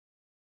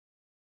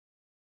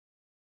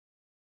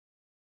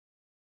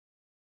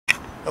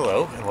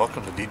Hello and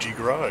welcome to DG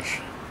Garage.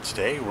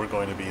 Today we're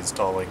going to be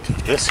installing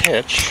this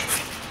hitch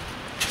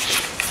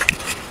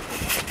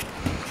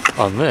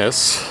on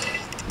this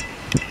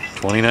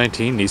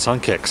 2019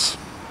 Nissan Kicks.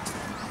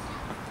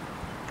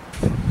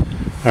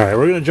 Alright,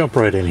 we're going to jump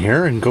right in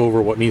here and go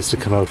over what needs to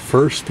come out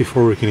first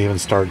before we can even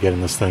start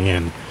getting this thing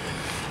in.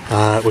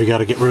 We got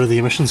to get rid of the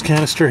emissions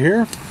canister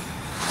here.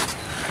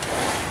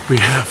 We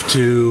have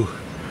to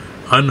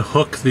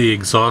unhook the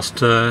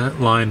exhaust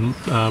line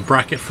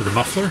bracket for the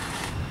muffler.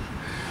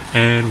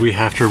 And we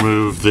have to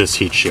remove this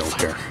heat shield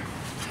here,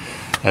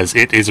 as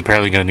it is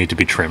apparently going to need to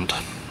be trimmed.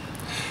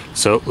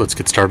 So let's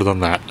get started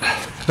on that.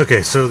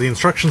 Okay, so the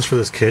instructions for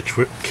this kit,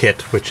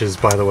 which is,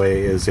 by the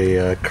way, is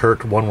a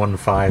Curt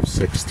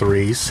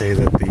 11563, say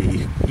that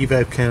the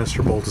evap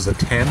canister bolt is a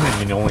 10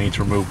 and you only need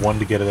to remove one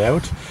to get it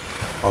out.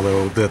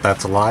 Although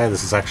that's a lie,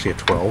 this is actually a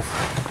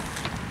 12.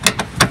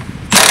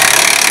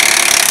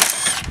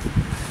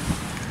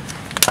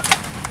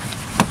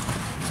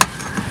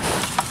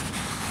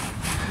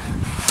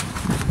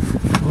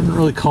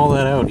 Really call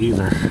that out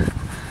either.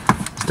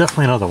 It's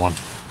definitely another one.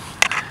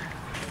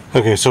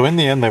 Okay, so in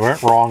the end they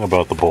weren't wrong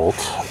about the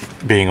bolt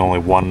being only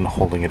one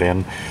holding it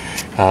in.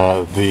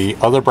 The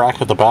other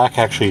bracket at the back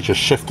actually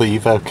just shift the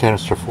evap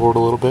canister forward a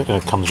little bit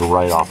and it comes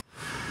right off.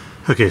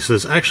 Okay, so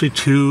there's actually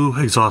two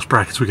exhaust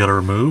brackets we got to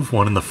remove,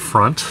 one in the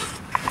front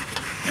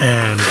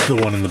and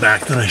the one in the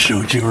back that I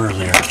showed you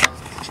earlier.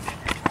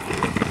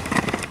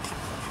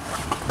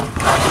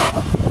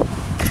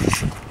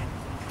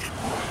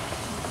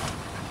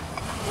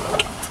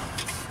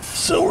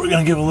 So we're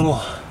going to give a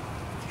little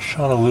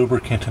shot of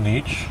lubricant in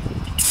each.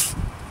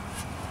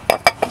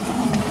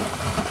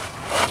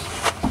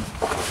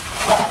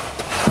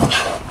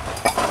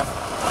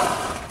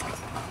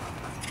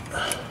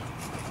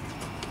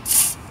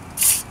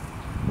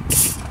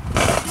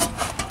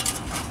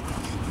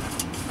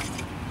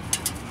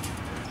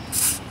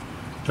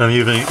 I'm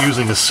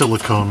using a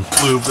silicone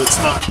lube that's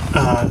not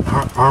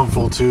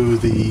harmful to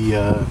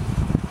the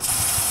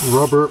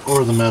rubber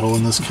or the metal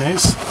in this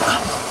case.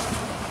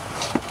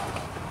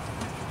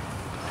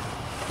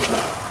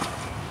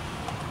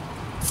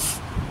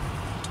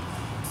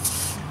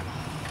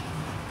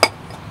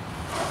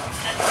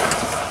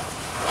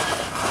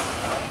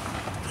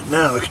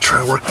 Now we can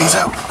try to work these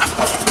out.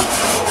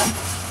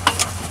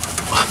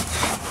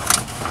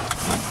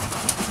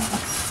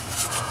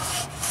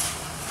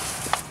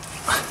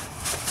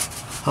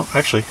 Oh,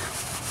 actually,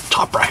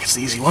 top bracket's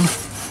the easy one.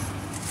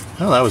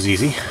 Oh, that was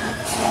easy.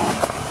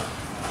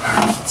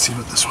 Alright, let's see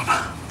about this one.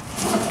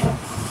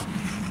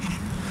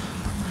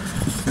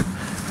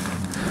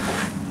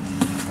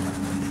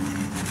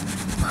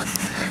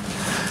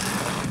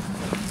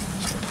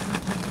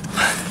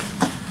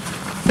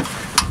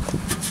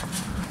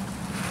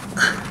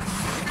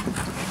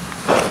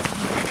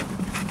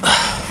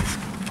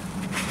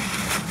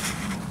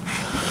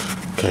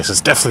 Okay, so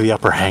it's definitely the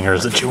upper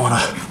hangers that you want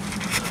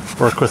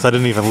to work with. I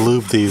didn't even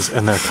lube these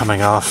and they're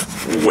coming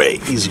off way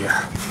easier.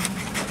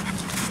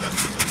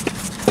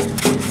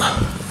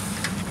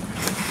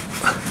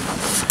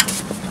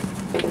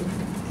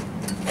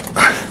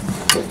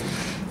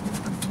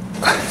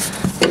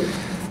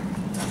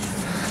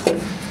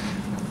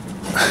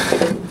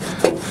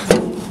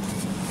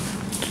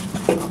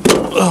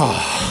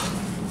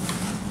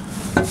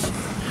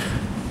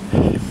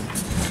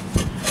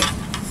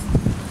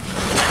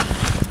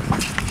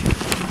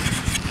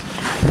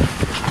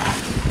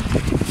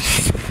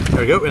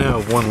 There we go, we now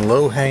have one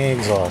low-hanging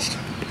exhaust.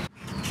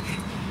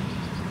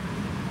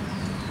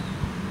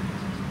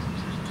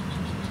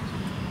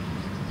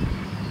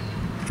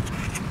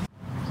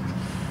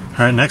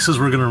 Alright, next is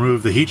we're going to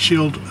remove the heat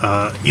shield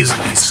using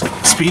these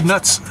speed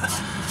nuts.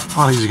 A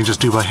lot of these you can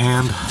just do by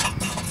hand.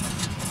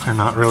 They're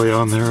not really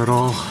on there at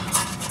all.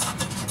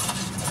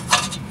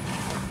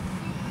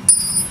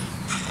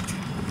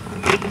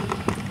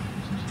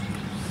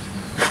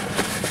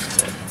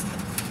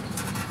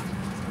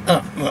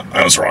 Oh,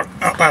 I was wrong.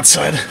 Not that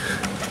side.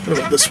 What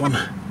about this one?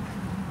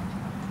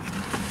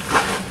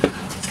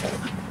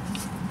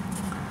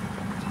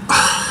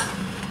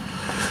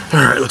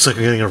 Alright, looks like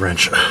I'm getting a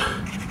wrench.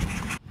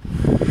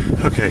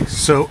 Okay,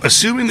 so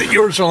assuming that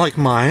yours are like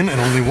mine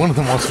and only one of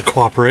them wants to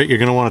cooperate, you're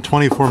going to want a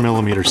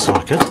 24mm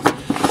socket.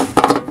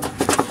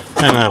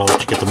 And that'll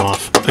let you get them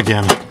off.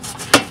 Again,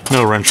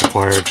 no wrench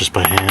required, just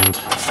by hand.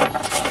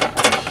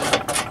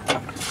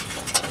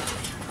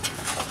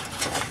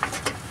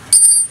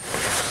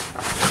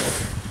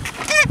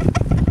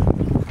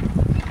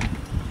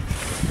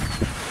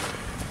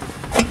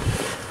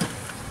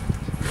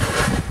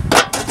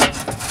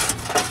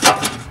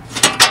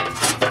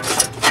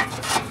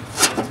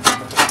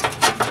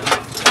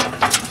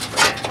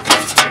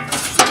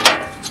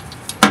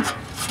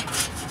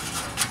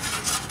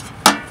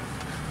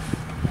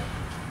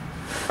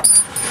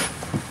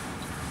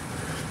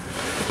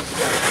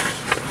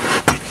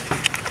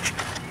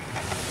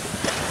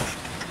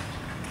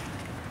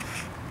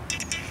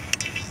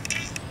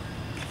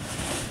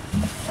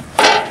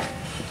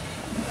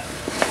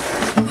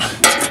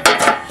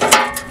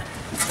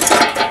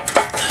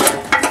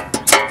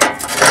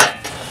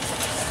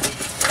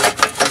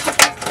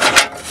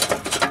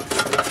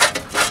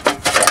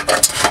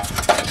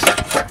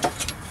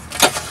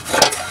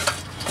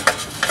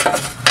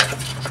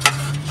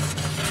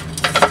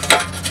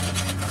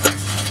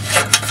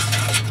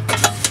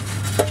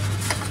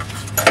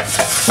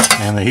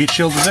 And the heat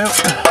shield is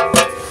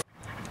out.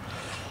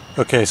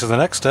 Okay, so the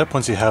next step,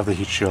 once you have the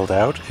heat shield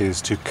out,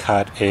 is to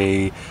cut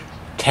a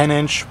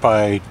 10-inch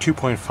by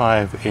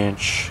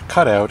 2.5-inch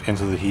cutout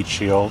into the heat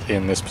shield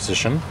in this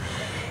position.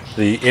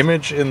 The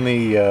image in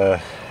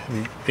the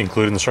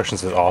included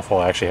instructions is awful.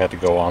 I actually had to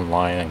go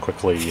online and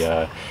quickly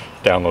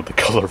download the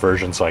color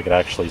version so I could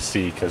actually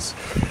see, because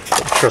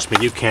trust me,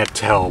 you can't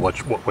tell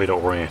what way to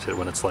orient it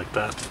when it's like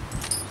that.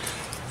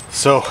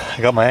 So I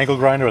got my angle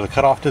grinder with a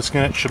cutoff disc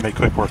in it. Should make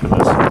quick work of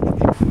this.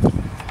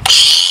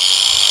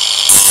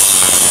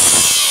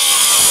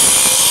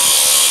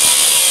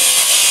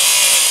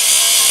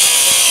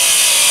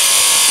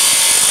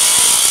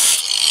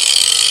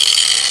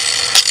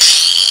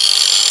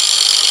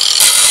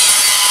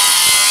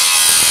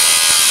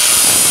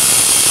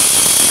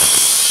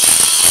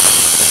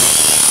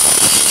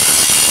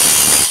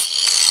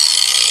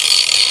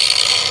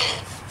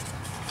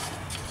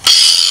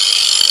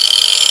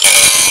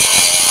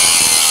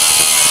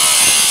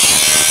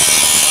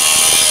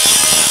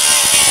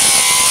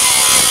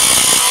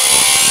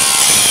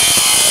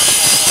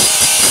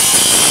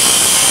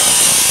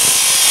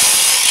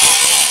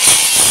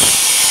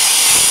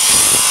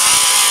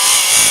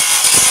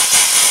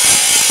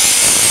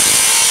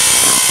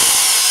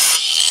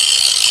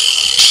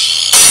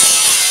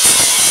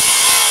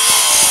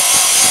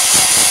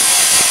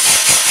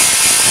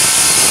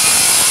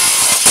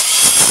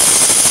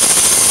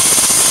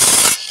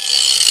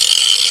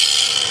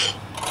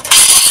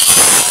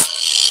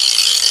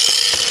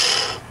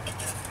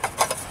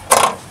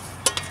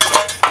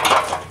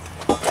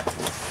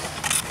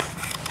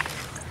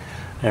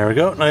 There we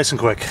go, nice and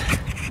quick.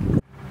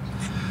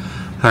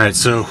 Alright,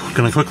 so I'm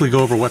going to quickly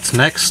go over what's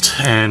next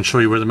and show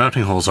you where the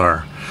mounting holes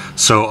are.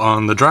 So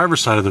on the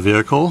driver's side of the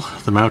vehicle,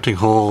 the mounting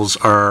holes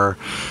are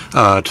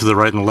to the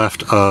right and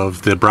left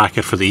of the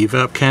bracket for the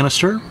evap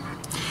canister.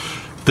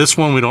 This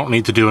one we don't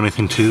need to do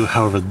anything to,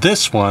 however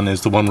this one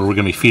is the one where we're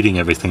going to be feeding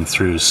everything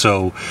through.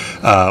 So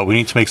we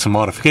need to make some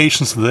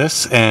modifications to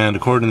this, and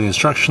according to the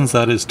instructions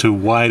that is to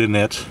widen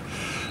it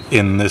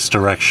in this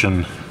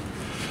direction.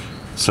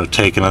 So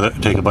take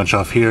a bunch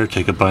off here,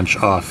 take a bunch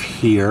off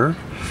here,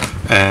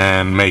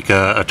 and make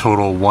a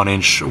total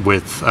 1-inch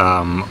width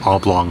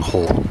oblong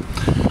hole.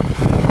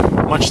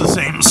 Much the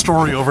same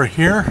story over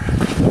here.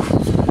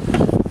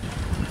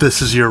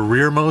 This is your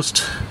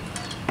rearmost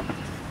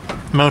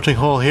mounting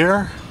hole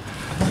here,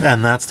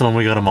 and that's the one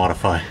we got to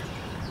modify.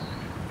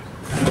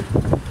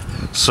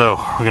 So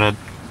we're gonna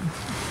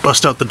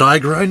bust out the die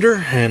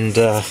grinder and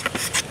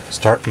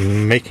start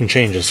making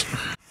changes.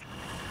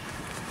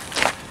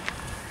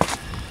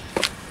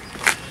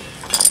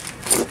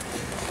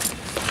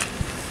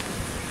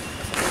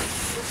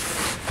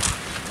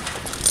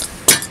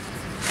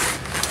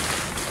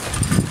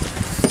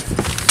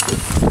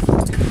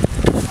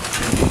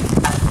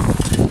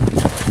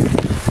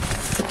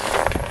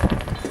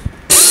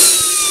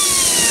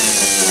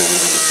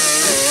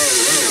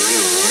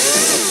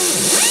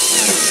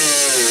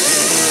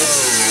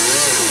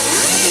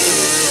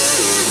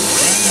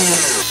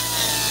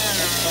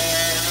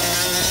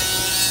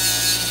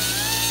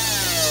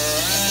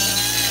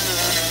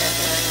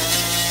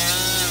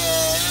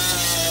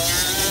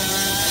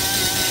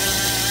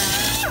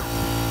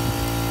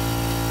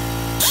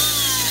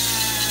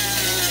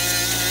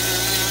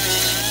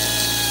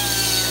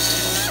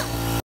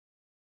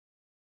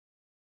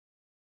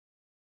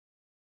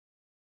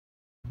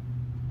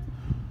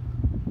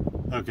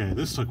 Okay,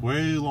 this took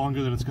way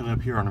longer than it's going to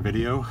appear on a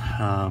video.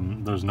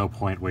 There's no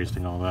point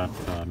wasting all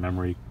that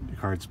memory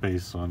card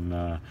space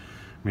on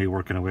me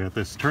working away at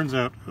this. Turns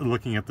out,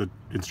 looking at the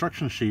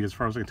instruction sheet, as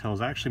far as I can tell, is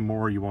actually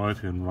more you wanted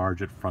to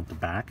enlarge it front to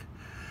back.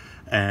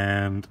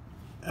 And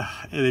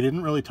they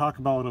didn't really talk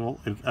about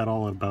at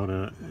all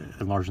about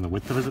enlarging the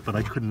width of it, but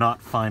I could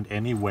not find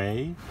any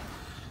way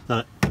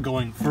that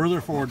going further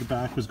forward to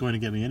back was going to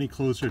get me any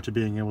closer to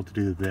being able to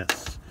do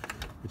this,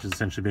 which is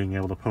essentially being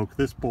able to poke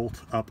this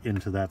bolt up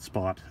into that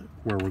spot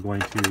where we're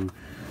going to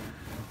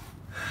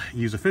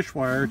use a fish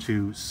wire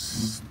to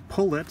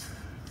pull it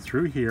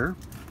through here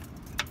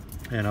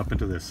and up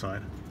into this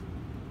side.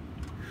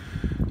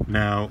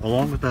 Now,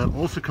 along with that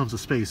also comes a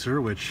spacer,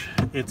 which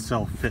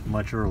itself fit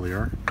much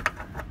earlier.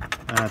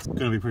 That's going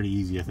to be pretty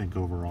easy, I think,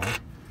 overall.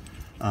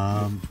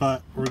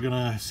 But we're going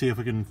to see if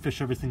we can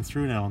fish everything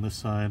through now on this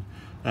side.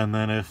 And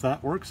then if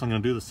that works, I'm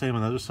going to do the same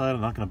on the other side.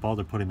 I'm not going to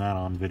bother putting that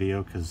on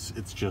video because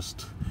it's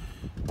just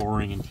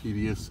boring and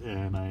tedious,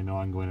 and I know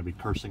I'm going to be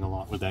cursing a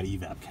lot with that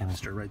evap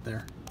canister right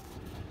there.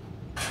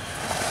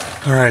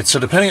 Alright, so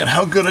depending on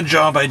how good a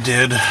job I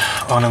did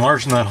on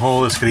enlarging that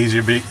hole, this could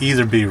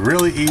either be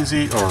really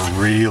easy or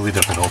really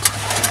difficult.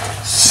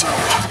 So,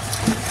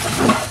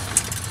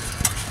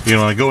 you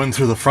know, I go in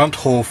through the front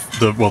hole,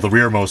 the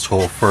rearmost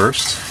hole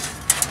first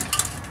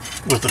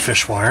with the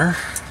fish wire.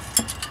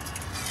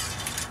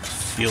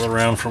 Feel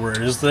around for where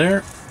it is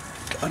there.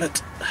 Got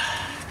it.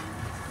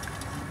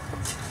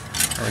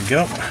 There we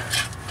go.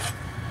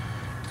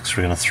 So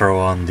we're going to throw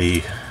on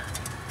the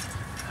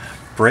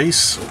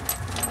brace,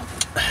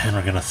 and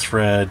we're going to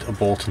thread a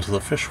bolt into the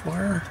fish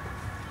wire.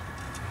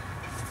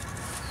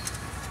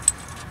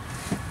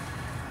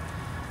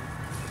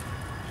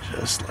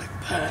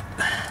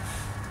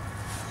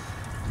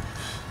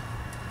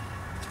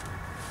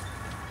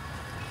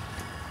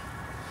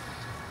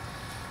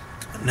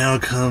 now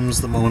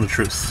comes the moment of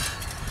truth.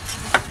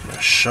 I'm going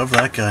to shove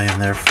that guy in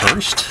there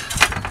first.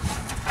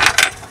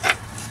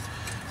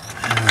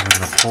 And I'm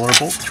going to pull our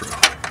bolt through.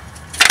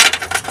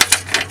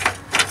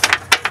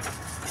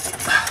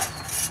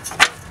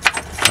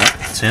 Oh,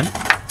 it's in.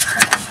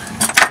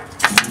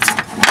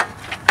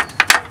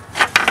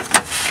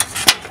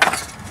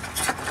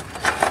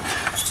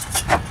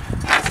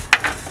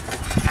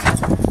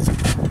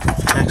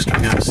 Next we're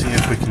going to see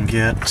if we can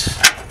get...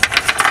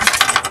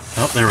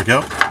 Oh, there we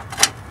go.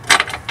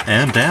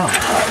 And down.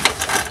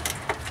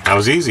 That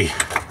was easy.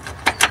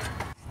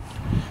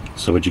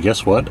 So would you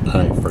guess what?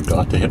 I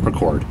forgot to hit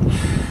record.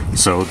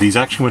 So these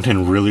actually went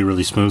in really,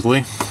 really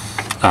smoothly.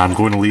 I'm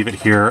going to leave it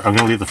here. I'm going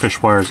to leave the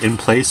fish wires in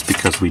place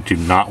because we do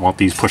not want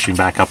these pushing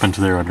back up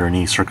into there under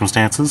any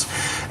circumstances.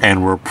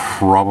 And we're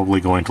probably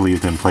going to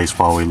leave them in place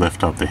while we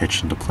lift up the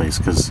hitch into place,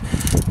 because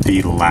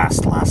the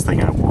last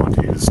thing I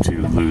want is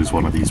to lose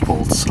one of these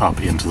bolts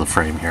up into the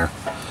frame here.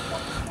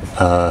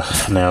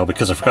 Now,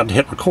 because I forgot to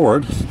hit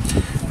record,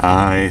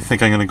 I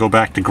think I'm going to go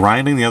back to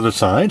grinding the other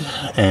side,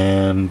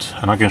 and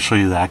I'm not going to show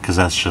you that because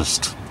that's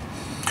just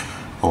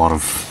a lot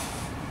of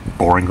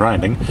boring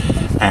grinding,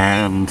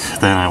 and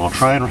then I will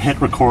try and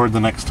hit record the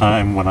next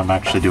time when I'm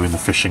actually doing the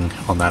fishing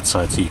on that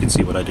side so you can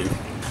see what I do.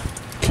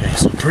 Okay,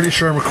 so I'm pretty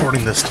sure I'm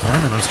recording this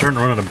time, and I'm starting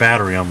to run out of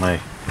battery on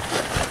my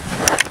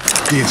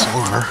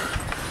DSLR.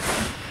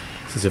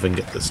 Let's see if I can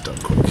get this done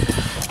quick.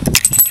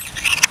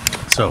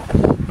 So,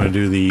 I'm going to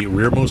do the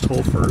rearmost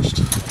hole first.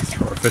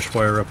 Throw our fish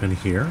wire up in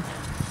here.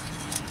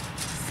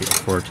 Feel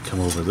for it to come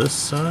over this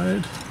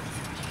side.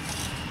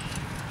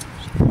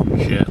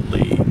 Just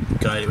gently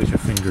guide it with your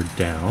finger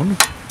down.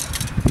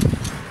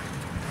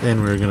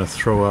 Then we're going to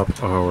throw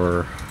up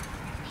our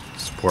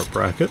support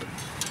bracket.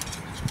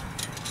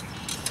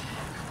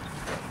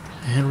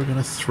 And we're going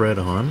to thread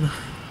on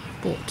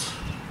bolt.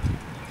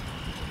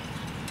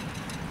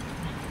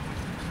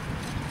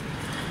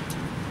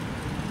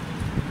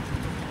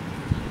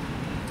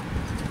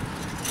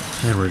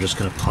 And we're just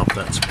going to pop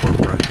that support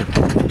bracket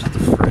into the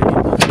frame.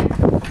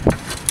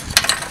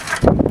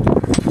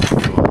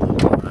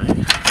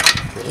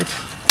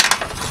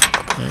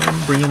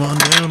 And bring them on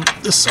down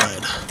this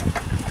side.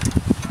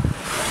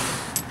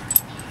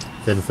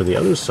 Then for the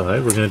other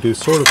side, we're going to do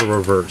sort of a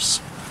reverse.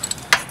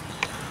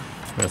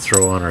 We're going to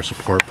throw on our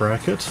support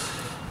bracket,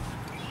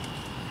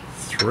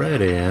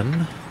 thread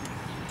in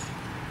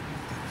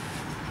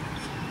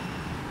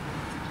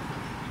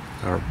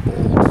our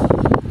bolt.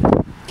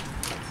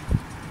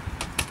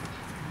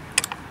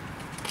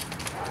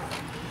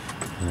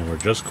 And we're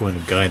just going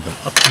to guide them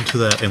up into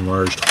that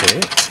enlarged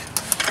hole.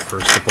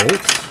 First the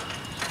bolt.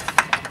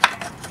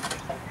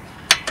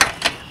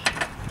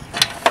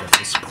 Get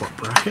the support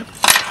bracket.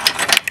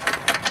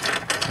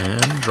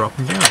 And drop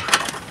them down.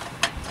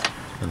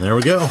 And there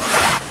we go.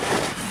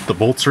 The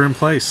bolts are in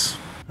place.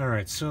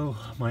 Alright, so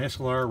my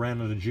SLR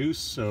ran out of juice,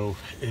 so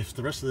if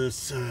the rest of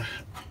this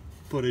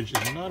footage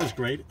is not as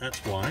great, that's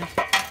why.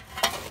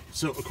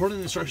 So according to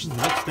the instructions,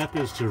 the next step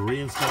is to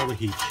reinstall the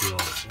heat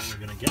shield. So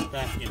we're going to get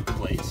that in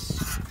place.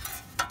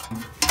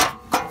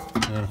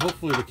 And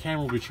hopefully the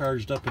camera will be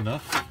charged up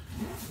enough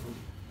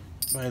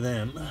by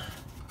then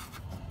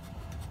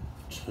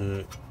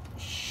to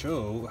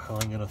show how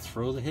I'm going to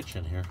throw the hitch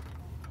in here.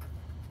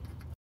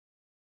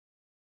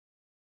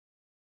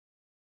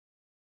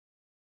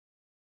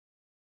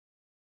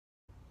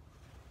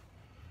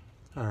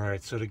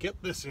 Alright, so to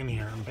get this in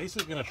here, I'm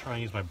basically going to try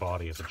and use my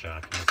body as a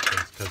jack in this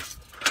case, because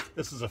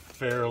this is a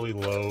fairly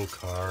low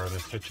car, and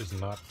this hitch is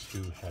not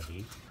too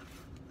heavy.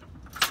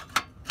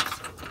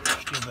 So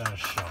let's give that a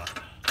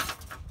shot.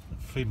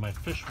 Feed my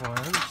fish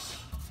wires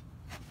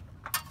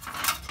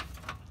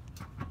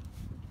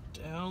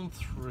down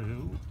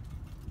through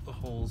the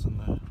holes in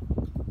the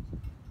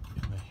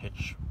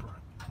hitch.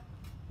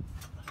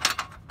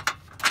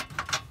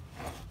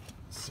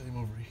 Same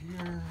over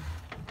here.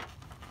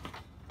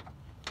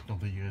 Don't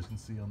think you guys can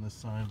see on this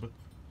side, but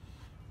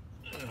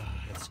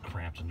it's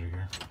cramped under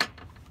here.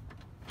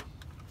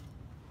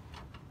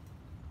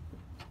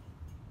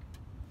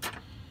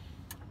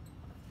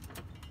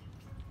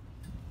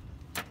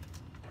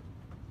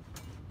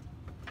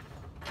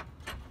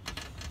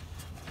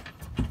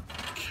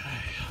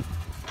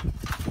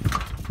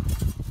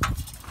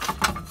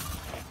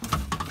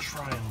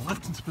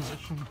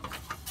 Position.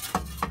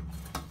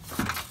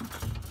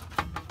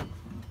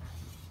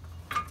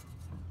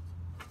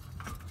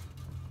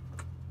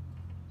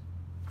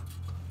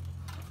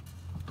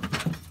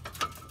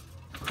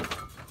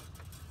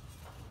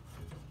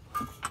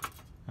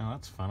 Now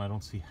that's fun. I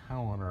don't see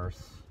how on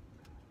earth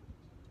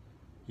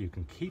you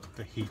can keep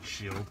the heat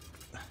shield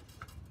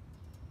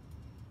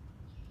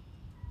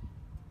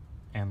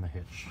and the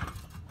hitch.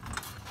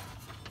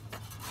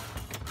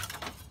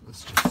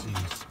 This just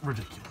seems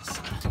ridiculous.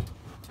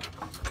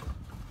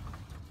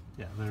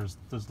 Yeah,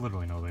 there's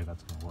literally no way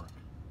that's gonna work.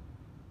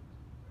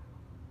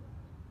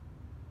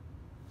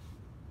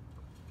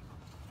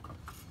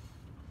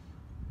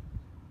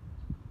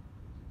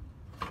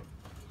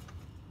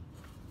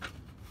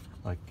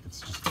 Like,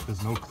 it's just,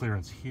 there's no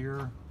clearance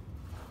here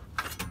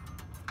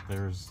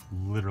There's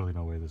literally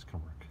no way this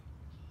can work.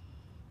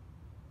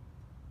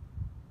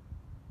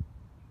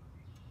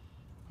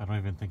 I don't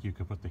even think you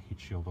could put the heat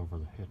shield over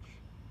the hitch,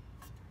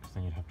 because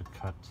then you'd have to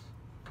cut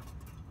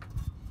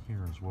here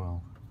as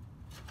well.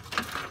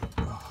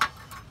 Oh,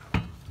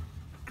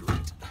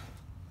 great.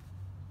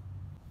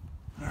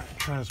 Alright,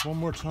 try this one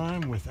more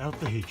time without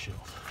the heat shield.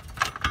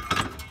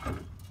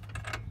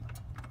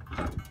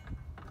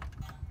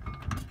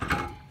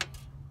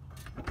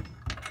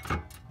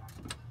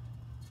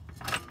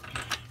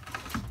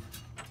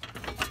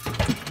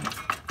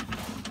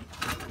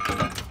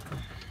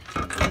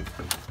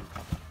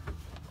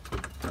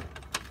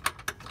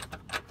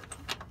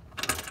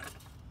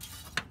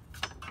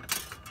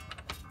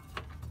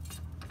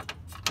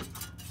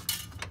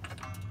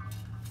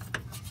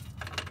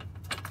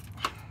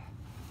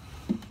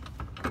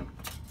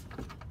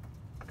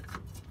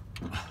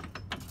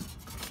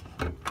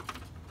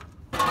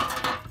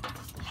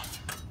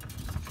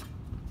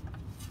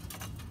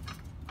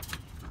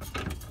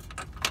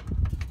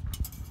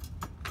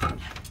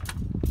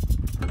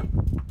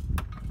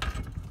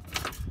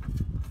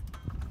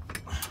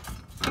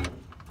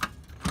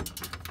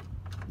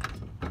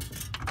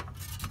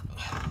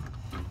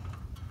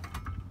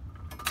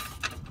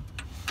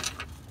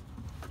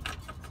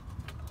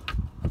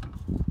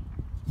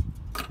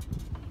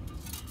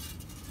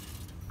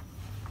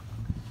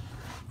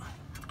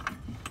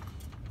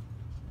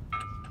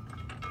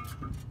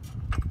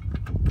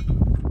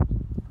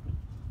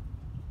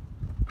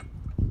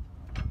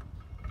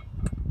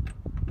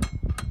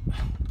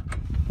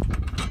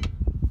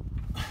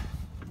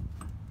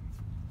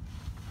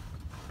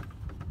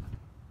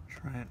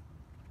 Try and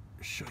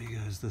show you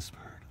guys this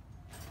part.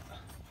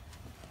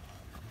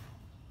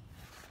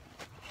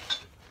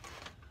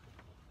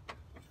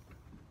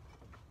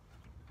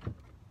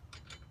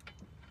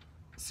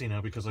 See,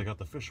 now because I got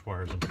the fish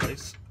wires in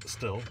place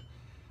still,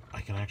 I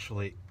can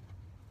actually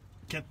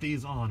get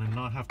these on and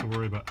not have to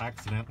worry about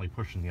accidentally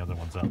pushing the other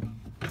ones up,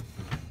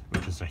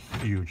 which is a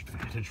huge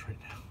advantage right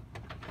now.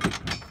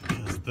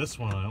 Because this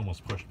one I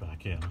almost pushed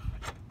back in.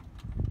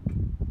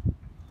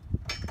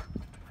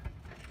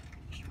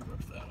 Just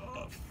rip that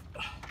off.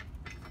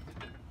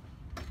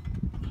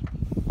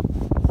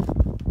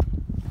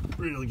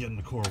 Really getting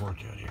the core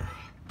workout here.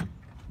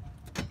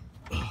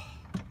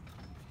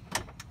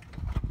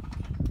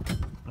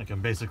 Like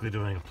I'm basically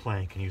doing a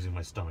plank and using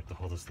my stomach to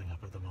hold this thing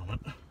up at the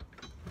moment.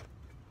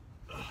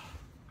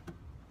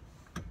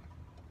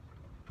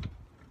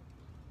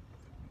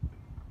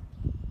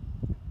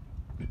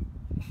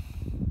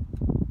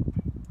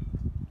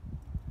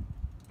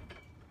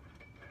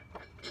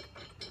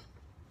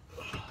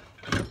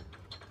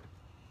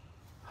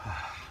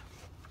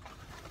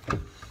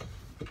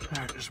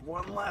 Alright, just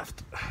one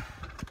left.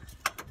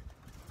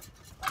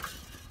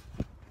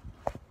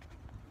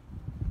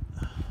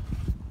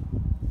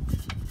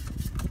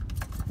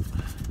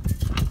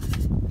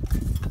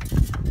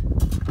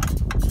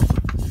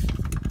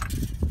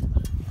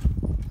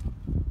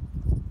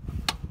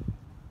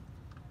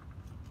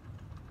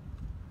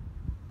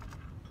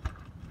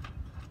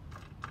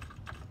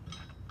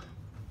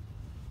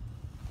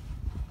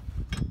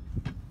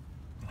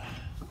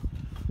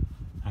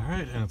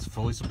 Alright, and it's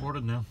fully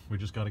supported now. We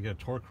just got to get a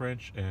torque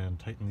wrench and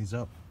tighten these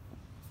up.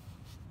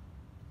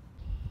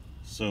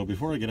 So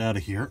before I get out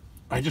of here,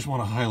 I just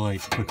want to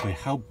highlight quickly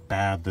how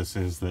bad this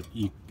is, that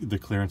the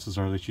clearances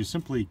are that you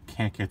simply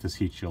can't get this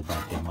heat shield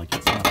back in. Like,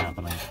 it's not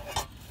happening.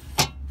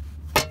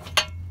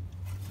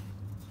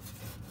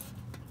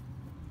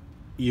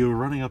 You're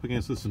running up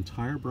against this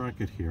entire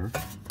bracket here.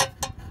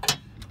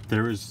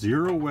 There is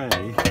zero way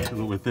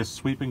with this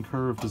sweeping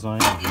curve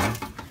design here,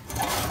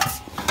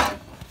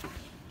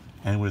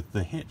 and with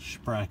the hitch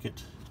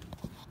bracket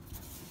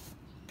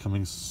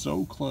coming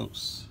so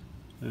close,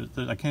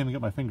 I can't even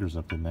get my fingers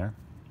up in there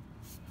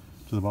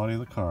to the body of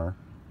the car.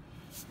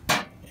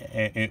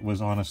 It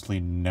was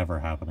honestly never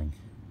happening.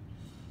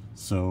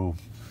 So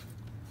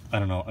I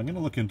don't know. I'm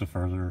gonna look into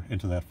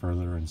that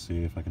further and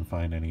see if I can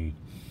find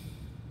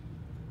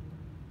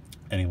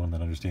anyone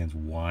that understands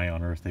why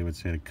on earth they would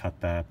say to cut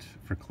that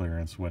for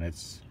clearance when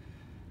it's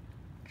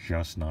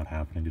just not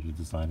happening due to the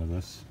design of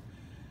this.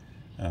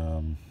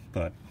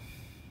 But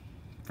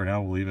for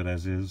now, we'll leave it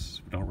as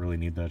is. We don't really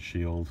need that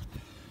shield.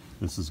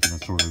 This is going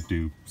to sort of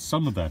do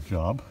some of that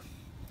job,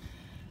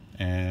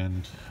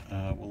 and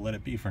we'll let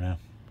it be for now.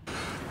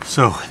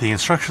 So the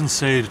instructions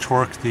say to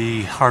torque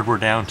the hardware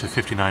down to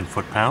 59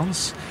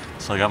 foot-pounds.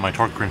 So I got my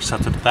torque wrench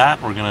set to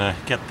that. We're going to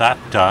get that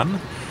done.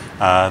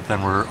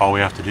 Then all we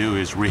have to do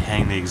is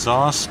rehang the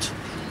exhaust,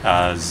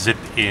 zip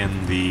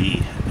in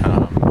the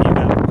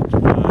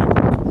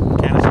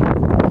canister,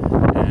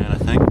 and I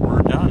think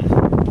we're done.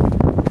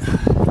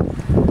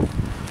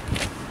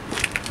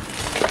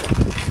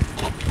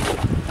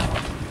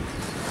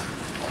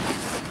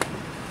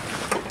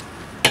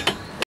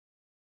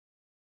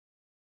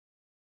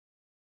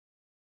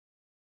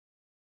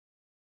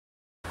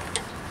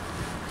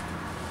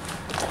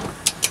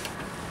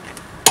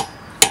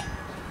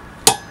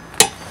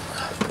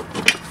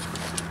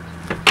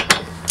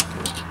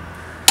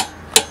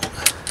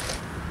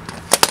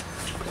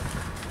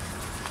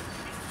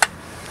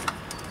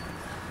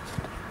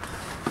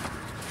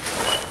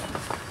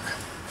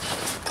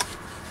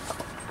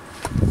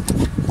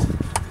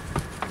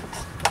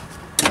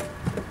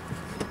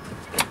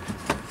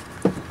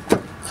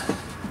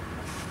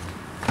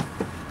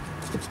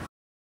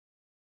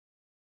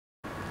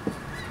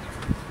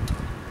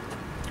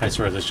 I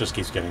swear this just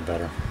keeps getting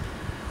better.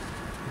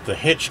 The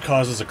hitch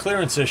causes a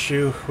clearance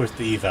issue with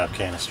the evap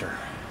canister.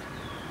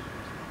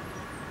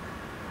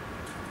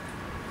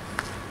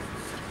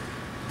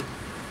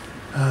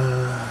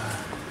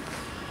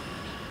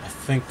 I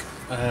think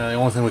the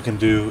only thing we can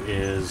do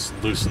is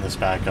loosen this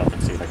back up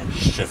and see if I can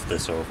shift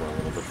this over a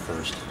little bit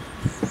first.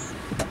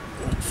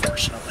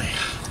 Unfortunately.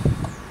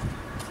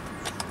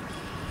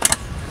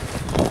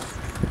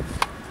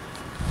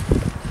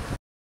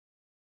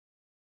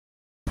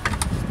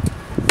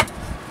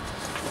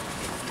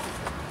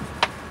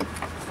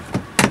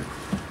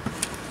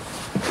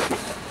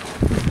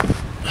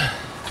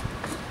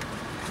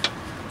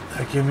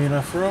 That give me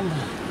enough room?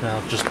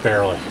 No, just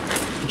barely.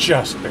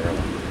 Just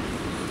barely.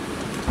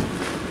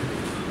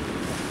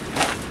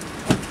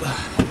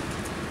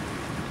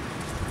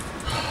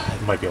 I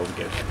might be able to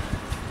get it.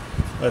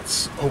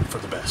 Let's hope for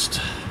the best.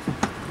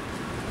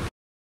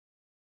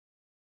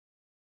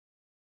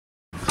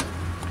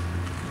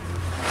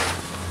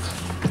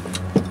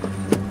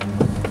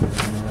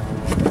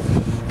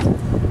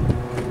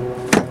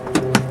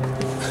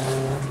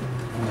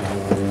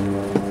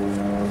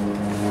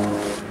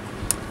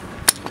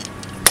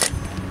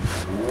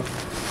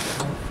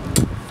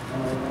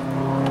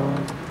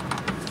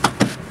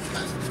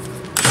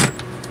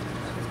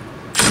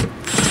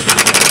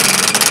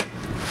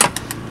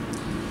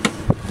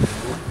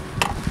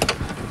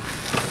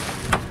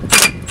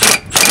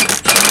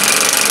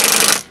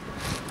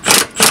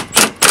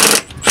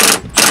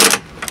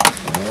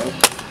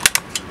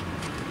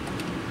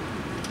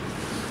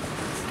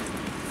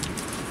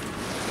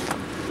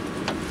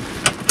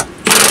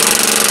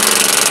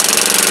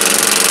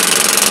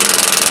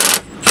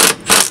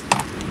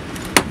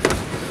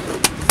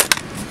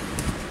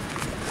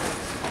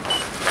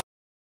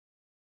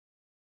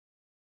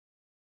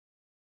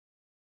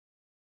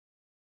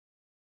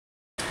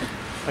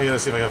 I gotta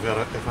see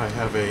if I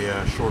have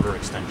a shorter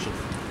extension.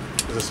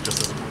 This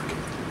just isn't working.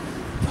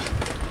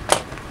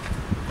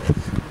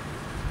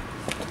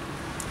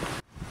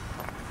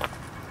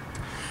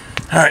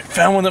 All right,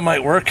 found one that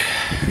might work.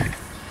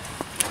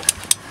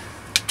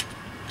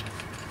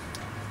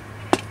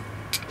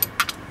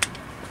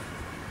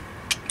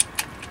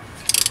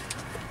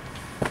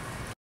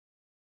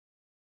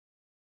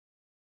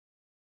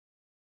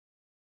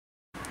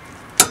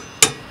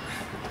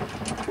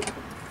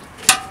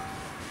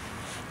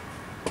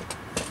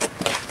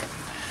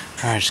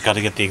 Alright, just got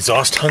to get the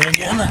exhaust hung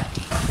again.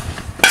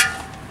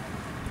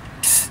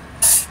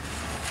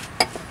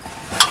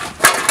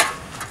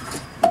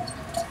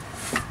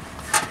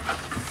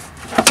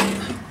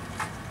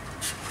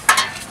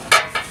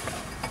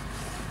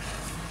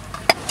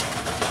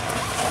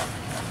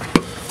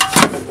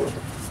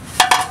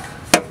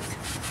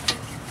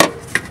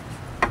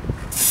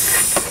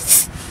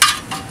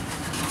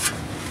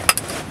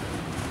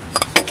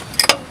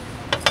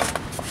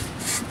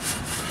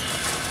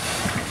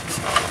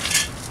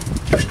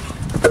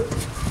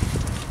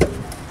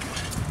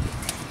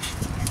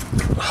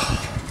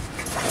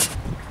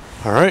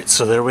 Alright,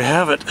 so there we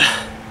have it.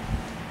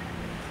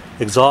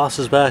 Exhaust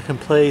is back in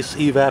place,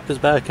 evap is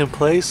back in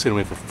place, and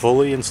we have a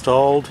fully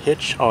installed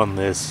hitch on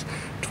this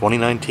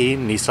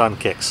 2019 Nissan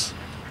Kicks.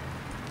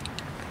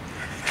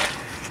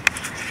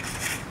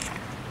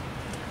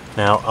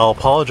 Now, I'll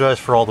apologize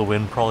for all the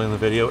wind probably in the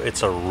video.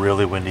 It's a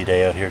really windy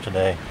day out here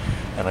today,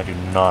 and I do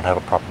not have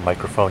a proper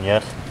microphone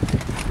yet.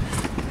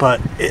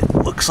 But it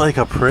looks like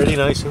a pretty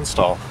nice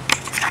install.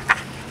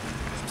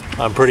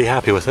 I'm pretty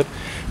happy with it.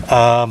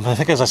 I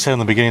think, as I said in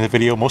the beginning of the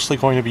video, mostly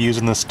going to be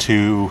using this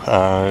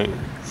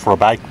for a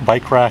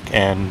bike rack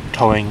and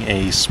towing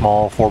a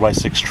small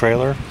 4x6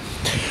 trailer.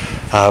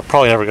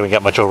 Probably never going to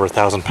get much over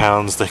 1,000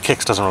 pounds. The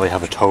Kicks doesn't really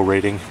have a tow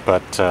rating,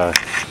 but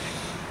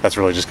that's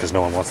really just because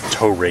no one wants to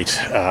tow rate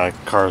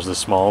cars this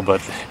small.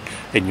 But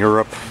in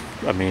Europe,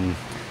 I mean,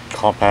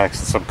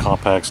 compacts and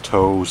subcompacts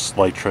tow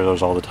light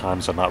trailers all the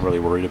time, so I'm not really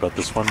worried about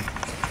this one.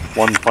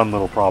 One fun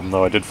little problem,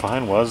 though, I did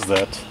find was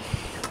that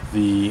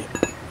the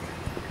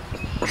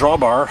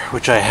drawbar,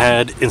 which I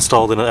had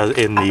installed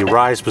in the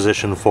rise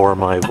position for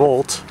my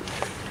Volt,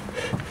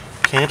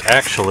 can't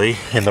actually,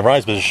 in the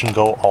rise position,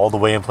 go all the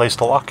way in place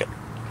to lock it.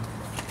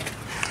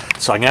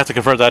 So I'm going to have to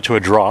convert that to a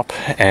drop,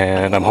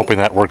 and I'm hoping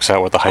that works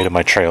out with the height of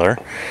my trailer.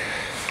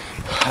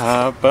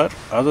 But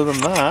other than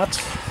that,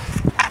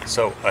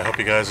 so I hope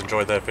you guys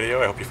enjoyed that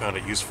video. I hope you found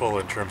it useful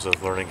in terms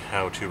of learning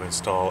how to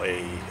install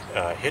a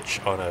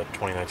hitch on a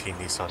 2019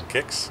 Nissan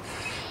Kicks.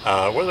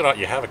 Whether or not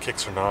you have a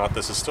Kicks or not,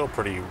 this is still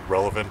pretty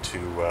relevant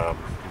to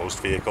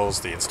most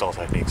vehicles. The install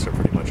techniques are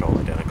pretty much all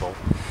identical.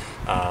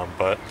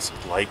 But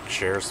like,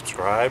 share,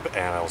 subscribe,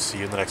 and I'll see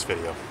you in the next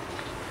video.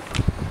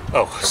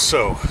 Oh,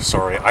 so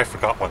sorry, I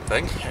forgot one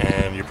thing,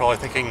 and you're probably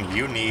thinking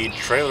you need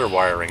trailer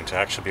wiring to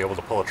actually be able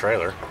to pull a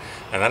trailer,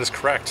 and that is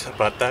correct,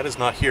 but that is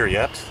not here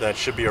yet. That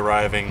should be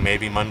arriving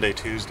maybe Monday,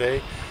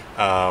 Tuesday.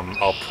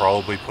 I'll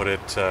probably put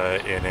it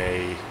in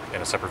a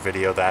separate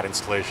video, that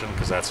installation,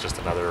 because that's just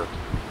another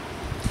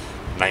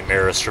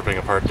nightmare of stripping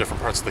apart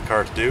different parts of the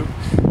car to do,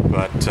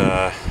 but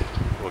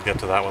we'll get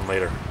to that one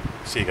later.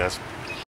 See you guys.